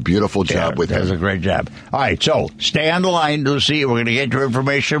does a beautiful job with it. Does a great job. All right, so stay on the line, Lucy. We're going to get your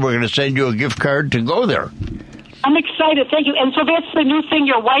information. We're going to send you a gift card to go there. I'm excited. Thank you. And so that's the new thing.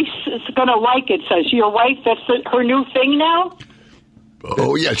 Your wife's going to like it, says. Your wife, that's her new thing now?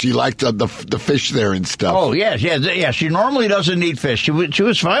 Oh, yeah. She liked the fish there and stuff. Oh, yes. She normally doesn't eat fish. She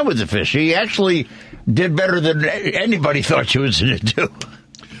was fine with the fish. She actually did better than anybody thought she was going to do.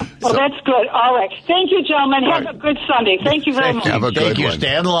 Well, that's good. All right. Thank you, gentlemen. Have a good Sunday. Thank you very much. Have a good Thank you. one.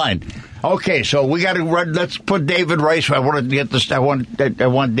 Stay on the line. Okay, so we got to run. Let's put David Rice. I want to get this. I want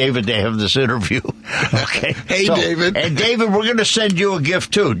David to have this interview. Okay. Hey, David. And David, we're going to send you a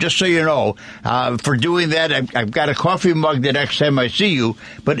gift too, just so you know. For doing that, I've got a coffee mug the next time I see you.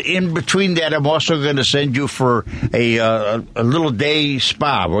 But in between that, I'm also going to send you for a little day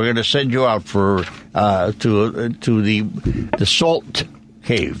spa. We're going to send you out for to the Salt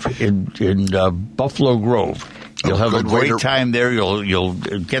Cave in Buffalo Grove. You'll have a great time there. You'll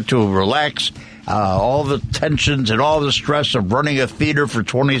get to relax. All the tensions and all the stress of running a theater for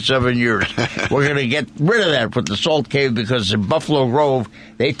 27 years. We're going to get rid of that with the Salt Cave because in Buffalo Grove,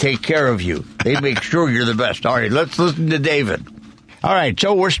 they take care of you. They make sure you're the best. All right, let's listen to David. All right,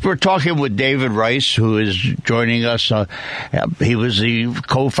 so we're talking with David Rice, who is joining us. He was the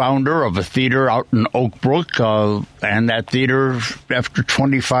co-founder of a theater out in Oak Brook, and that theater, after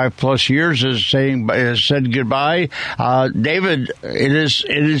 25-plus years, has said goodbye. David, it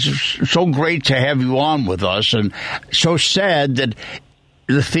is so great to have you on with us, and so sad that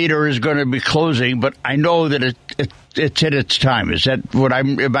the theater is going to be closing, but I know that it's in its time. Is that what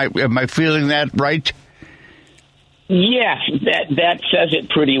am I feeling that right? Yes, that says it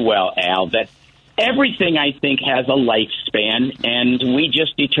pretty well, Al, that everything, I think, has a lifespan, and we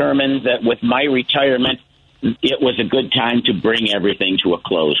just determined that with my retirement, it was a good time to bring everything to a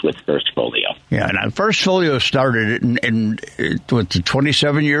close with First Folio. Yeah, and First Folio started in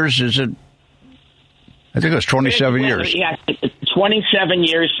 27 years, is it? I think it was 27 years. Yeah, 27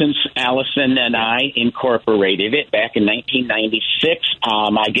 years since Allison and I incorporated it back in 1996.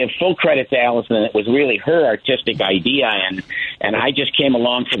 I give full credit to Allison. It was really her artistic idea, and I just came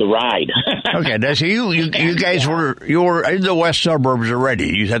along for the ride. Okay, now, so you guys were in the west suburbs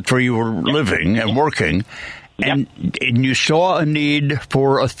already. That's where you were living and working, and you saw a need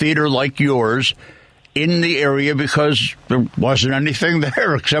for a theater like yours in the area because there wasn't anything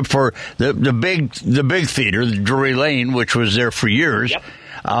there except for the big theater, the Drury Lane, which was there for years.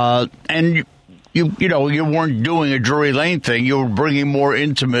 Yep. And you weren't doing a Drury Lane thing. You were bringing more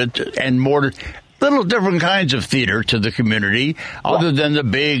intimate and more little different kinds of theater to the community, other than the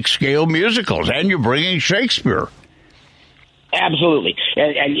big scale musicals. And you're bringing Shakespeare. Absolutely.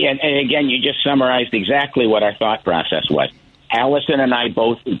 And again, you just summarized exactly what our thought process was. Allison and I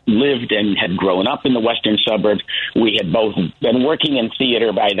both lived and had grown up in the western suburbs. We had both been working in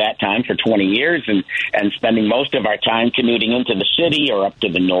theater by that time for 20 years and spending most of our time commuting into the city or up to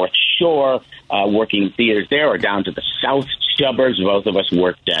the North Shore, working in theaters there, or down to the south suburbs. Both of us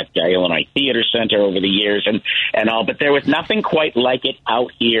worked at Illinois Theater Center over the years and all, but there was nothing quite like it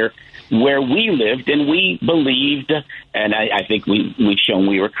out here where we lived, and we believed, and I think we've shown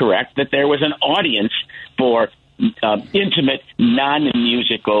we were correct, that there was an audience for intimate,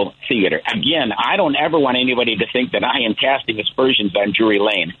 non-musical theater. Again, I don't ever want anybody to think that I am casting aspersions on Drury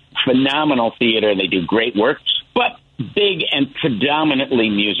Lane. Phenomenal theater. They do great work, but big and predominantly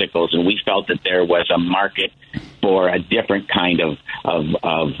musicals, and we felt that there was a market for a different kind of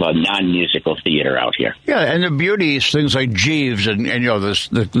non-musical theater out here. Yeah, and the beauty is things like Jeeves and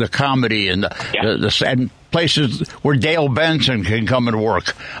the comedy and and places where Dale Benson can come and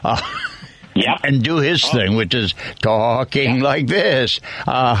work. And do his thing, which is talking like this.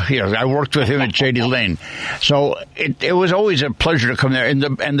 I worked with him at Shady Lane, so it was always a pleasure to come there. And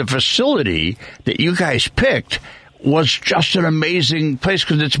the facility that you guys picked was just an amazing place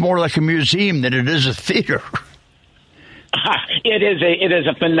because it's more like a museum than it is a theater. It is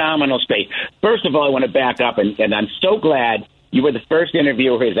a phenomenal space. First of all, I want to back up, and I'm so glad you were the first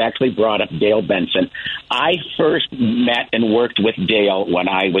interviewer who has actually brought up Dale Benson. I first met and worked with Dale when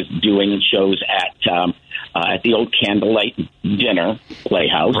I was doing shows at the old Candlelight Dinner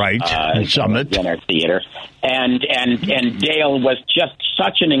Playhouse, Summit Dinner Theater, and Dale was just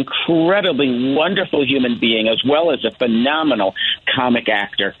such an incredibly wonderful human being, as well as a phenomenal comic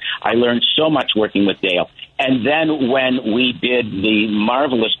actor. I learned so much working with Dale. And then when we did the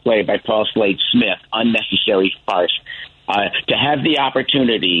marvelous play by Paul Slade Smith, Unnecessary Farce, to have the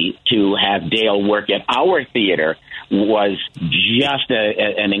opportunity to have Dale work at our theater was just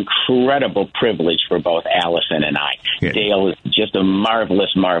an incredible privilege for both Allison and I. Yeah. Dale is just a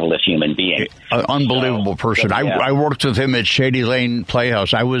marvelous, marvelous human being. Unbelievable person. Yeah. I worked with him at Shady Lane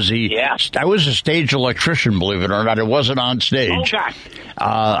Playhouse. I was a stage electrician, believe it or not. I wasn't on stage. Oh,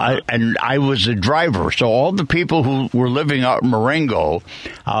 God. And I was a driver. So all the people who were living out in Marengo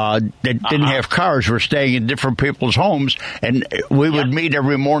that didn't have cars were staying in different people's homes, and we would meet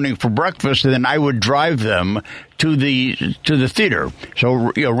every morning for breakfast, and then I would drive them to the theater. So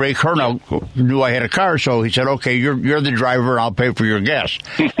Ray Curnow knew I had a car, so he said, "Okay, you're the driver, and I'll pay for your gas."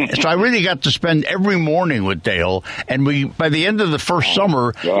 So I really got to spend every morning with Dale, and by the end of the first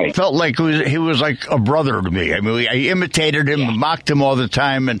summer, felt like he was like a brother to me. I mean, I imitated him, mocked him all the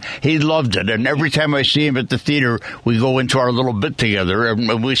time, and he loved it. And every time I see him at the theater, we go into our little bit together,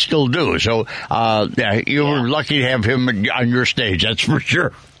 and we still do. So you were lucky to have him on your stage, that's for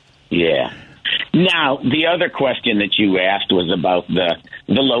sure. Yeah. Now, the other question that you asked was about the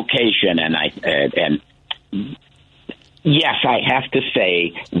location, and yes, I have to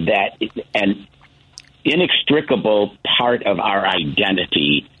say that an inextricable part of our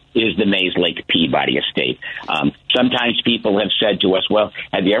identity is the Mays Lake Peabody estate. Sometimes people have said to us, well,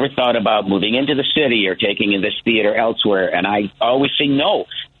 have you ever thought about moving into the city or taking this theater elsewhere? And I always say no,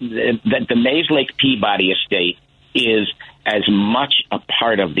 that the Mays Lake Peabody estate is as much a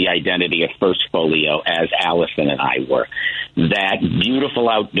part of the identity of First Folio as Allison and I were. That beautiful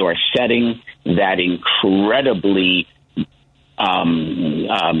outdoor setting, that incredibly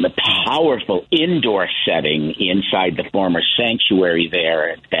powerful indoor setting inside the former sanctuary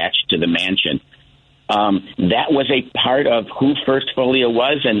there attached to the mansion. That was a part of who First Folio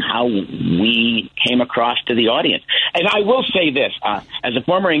was and how we came across to the audience. And I will say this, as a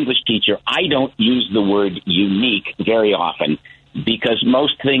former English teacher, I don't use the word unique very often because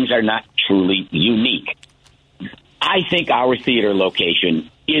most things are not truly unique. I think our theater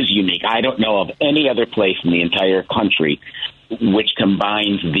location is unique. I don't know of any other place in the entire country which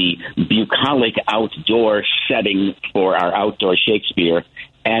combines the bucolic outdoor setting for our outdoor Shakespeare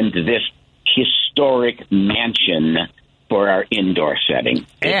and this historic mansion for our indoor setting.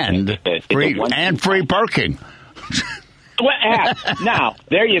 And free parking. Well, now,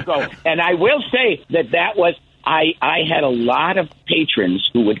 there you go. And I will say that was, I had a lot of patrons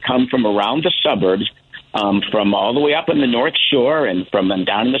who would come from around the suburbs, from all the way up in the North Shore and from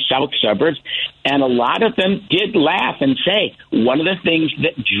down in the south suburbs. And a lot of them did laugh and say one of the things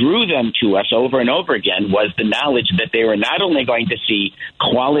that drew them to us over and over again was the knowledge that they were not only going to see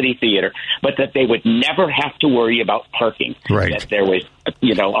quality theater, but that they would never have to worry about parking. Right. That there was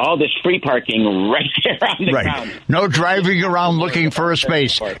all this free parking right there on the ground. No driving around looking for a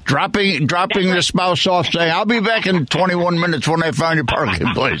space. Dropping the spouse off, saying, "I'll be back in 21 minutes when I find a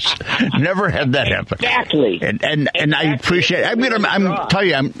parking place." Never had that happen. Exactly. And I appreciate.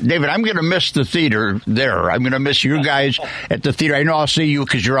 David, I'm gonna miss the theater there. I'm gonna miss you guys at the theater. I know I'll see you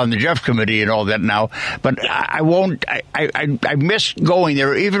because you're on the Jeff committee and all that now. But I won't. I miss going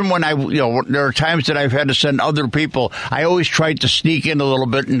there. Even when there are times that I've had to send other people. I always try to sneak in a little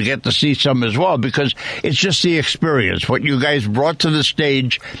bit and get to see some as well, because it's just the experience. What you guys brought to the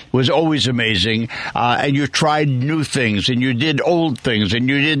stage was always amazing, and you tried new things, and you did old things, and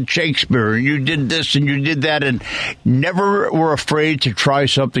you did Shakespeare, and you did this, and you did that, and never were afraid to try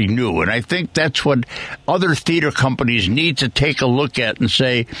something new. And I think that's what other theater companies need to take a look at and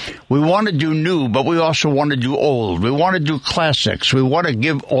say, we want to do new, but we also want to do old. We want to do classics. We want to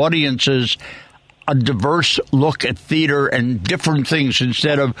give audiences a diverse look at theater and different things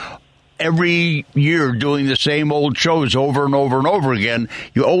instead of every year doing the same old shows over and over and over again.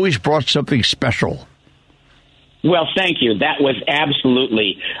 You always brought something special. Well, thank you. That was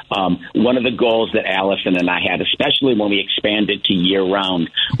absolutely one of the goals that Allison and I had, especially when we expanded to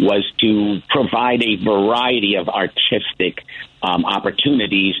year-round, was to provide a variety of artistic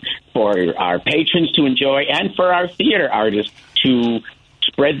opportunities for our patrons to enjoy and for our theater artists to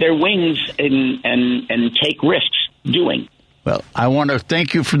spread their wings and take risks doing. Well, I want to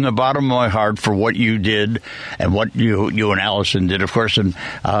thank you from the bottom of my heart for what you did and what you and Allison did, of course, and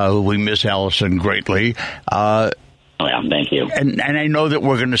we miss Allison greatly. Well, thank you. And I know that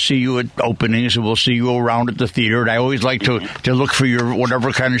we're going to see you at openings, and we'll see you around at the theater. And I always like to look for your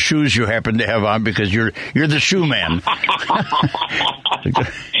whatever kind of shoes you happen to have on, because you're the shoe man.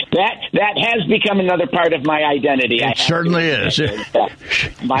 That has become another part of my identity. It certainly is.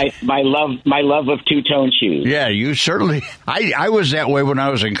 My love of two-tone shoes. Yeah, you certainly. I was that way when I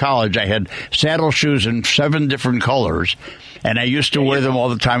was in college. I had saddle shoes in 7 different colors, and I used to wear them all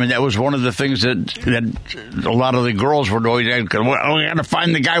the time. And that was one of the things that a lot of the girls were doing. We got to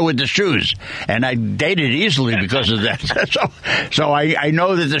find the guy with the shoes, and I dated easily because of that. So I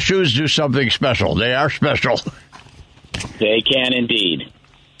know that the shoes do something special. They are special. They can indeed.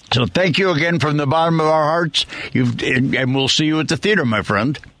 So thank you again from the bottom of our hearts. And we'll see you at the theater, my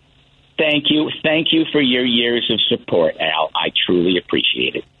friend. Thank you. Thank you for your years of support, Al. I truly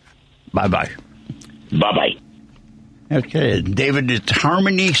appreciate it. Bye-bye. Bye-bye. Okay, David, it's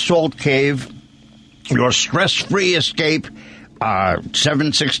Harmony Salt Cave, your stress-free escape,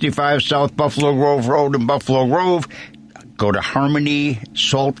 765 South Buffalo Grove Road in Buffalo Grove. Go to Harmony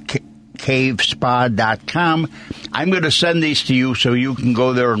Salt CaveSpa.com. I'm going to send these to you so you can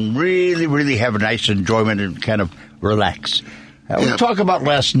go there and really, really have a nice enjoyment and kind of relax. We'll talk about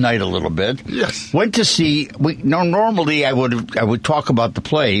last night a little bit. Yes. Went to see. Normally I would talk about the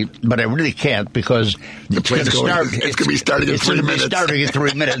play, but I really can't because it's going to start. It's going to be starting in 3 minutes. Starting in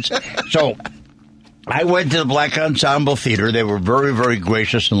 3 minutes. So I went to the Black Ensemble Theater. They were very, very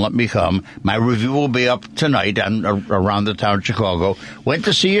gracious and let me come. My review will be up tonight on Around the Town Chicago. Went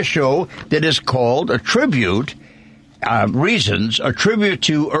to see a show that is called a tribute. Reasons, a tribute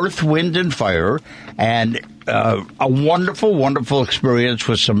to Earth, Wind, and Fire, and a wonderful, wonderful experience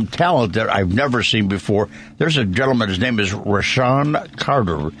with some talent that I've never seen before. There's a gentleman, his name is Rashawn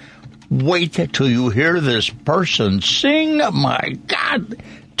Carter. Wait till you hear this person sing. My God.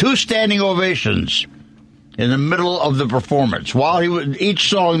 2 standing ovations in the middle of the performance. While each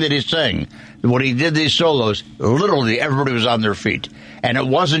song that he sang, when he did these solos, literally everybody was on their feet. And it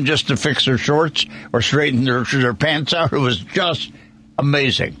wasn't just to fix their shorts or straighten their pants out. It was just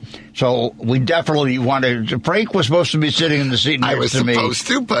amazing. So we definitely wanted. Frank was supposed to be sitting in the seat next to me. I was supposed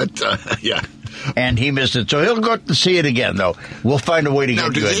to, but yeah. And he missed it. So he'll go to see it again, though. We'll find a way to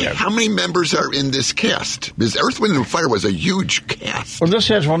get you in there. How many members are in this cast? Because Earth, Wind, and Fire was a huge cast. Well, this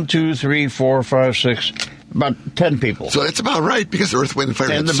has 1, 2, 3, 4, 5, 6, about 10 people. So that's about right, because Earth, Wind, and Fire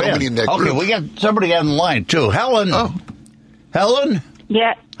had so many in that group. Okay, we got somebody on the line, too. Helen. Oh. Helen?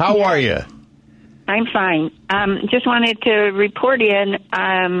 Yeah. How are you? I'm fine. Just wanted to report in.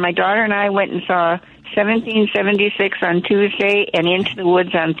 My daughter and I went and saw 1776 on Tuesday and Into the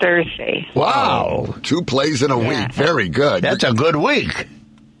Woods on Thursday. Wow. 2 plays in a week. Very good. That's a good week.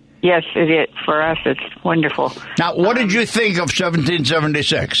 Yes, it is. For us, it's wonderful. Now, what did you think of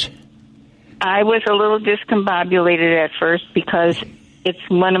 1776? I was a little discombobulated at first because it's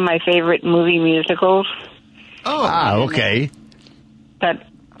one of my favorite movie musicals. Oh. Okay. But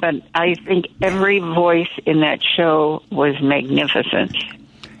I think every voice in that show was magnificent.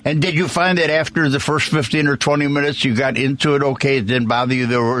 And did you find that after the first 15 or 20 minutes you got into it okay? It didn't bother you?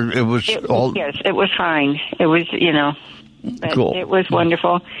 Yes, it was fine. It was, But Cool. it was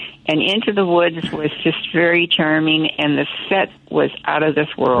wonderful. And Into the Woods was just very charming, and the set was out of this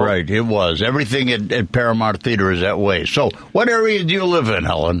world. Right, it was. Everything at Paramount Theater is that way. So, what area do you live in,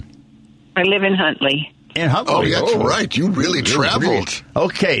 Helen? I live in Huntley. In Huntley. Oh, that's right. You really traveled.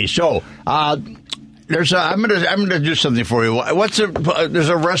 Okay, so I'm gonna do something for you. There's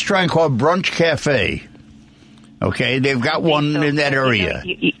a restaurant called Brunch Cafe. Okay, they've got one in that area.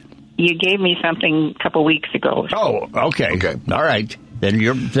 You gave me something a couple weeks ago. Oh, okay. All right.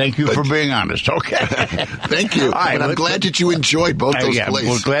 Then thank you for being honest. Okay. Thank you. All right, and I'm glad that you enjoyed both those places.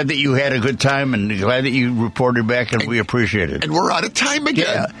 We're glad that you had a good time and glad that you reported back, and we appreciate it. And we're out of time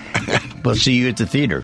again. Yeah. We'll see you at the theater.